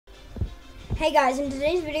Hey guys, in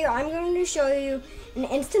today's video I'm going to show you an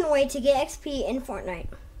instant way to get XP in Fortnite.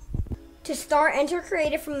 To start, enter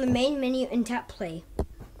creative from the main menu and tap play.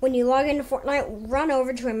 When you log into Fortnite, run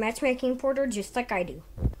over to a matchmaking portal just like I do.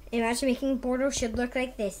 A matchmaking portal should look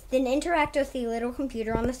like this. Then interact with the little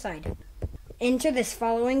computer on the side. Enter this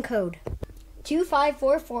following code: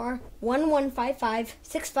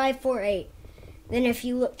 2544-1155-6548. Then if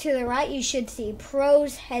you look to the right, you should see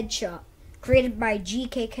Pro's Headshot, created by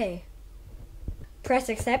GKK. Press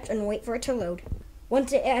accept and wait for it to load.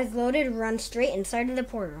 Once it has loaded, run straight inside of the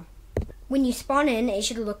portal. When you spawn in, it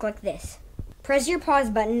should look like this. Press your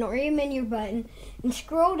pause button or your menu button and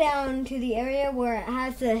scroll down to the area where it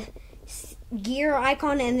has the gear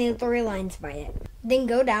icon and the 3 lines by it. Then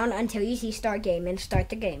go down until you see start game and start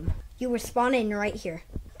the game. You will spawn in right here.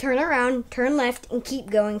 Turn around, turn left, and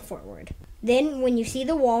keep going forward. Then when you see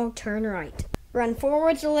the wall, turn right. Run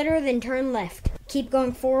forwards a little, then turn left. Keep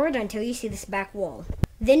going forward until you see this back wall.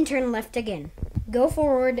 Then turn left again. Go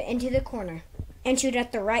forward into the corner and shoot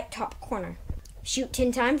at the right top corner. Shoot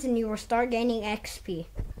 10 times and you will start gaining XP.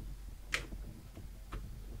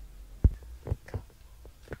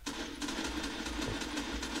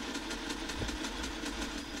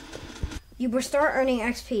 You will start earning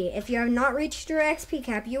XP. If you have not reached your XP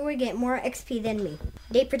cap, you will get more XP than me.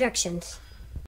 Date Productions.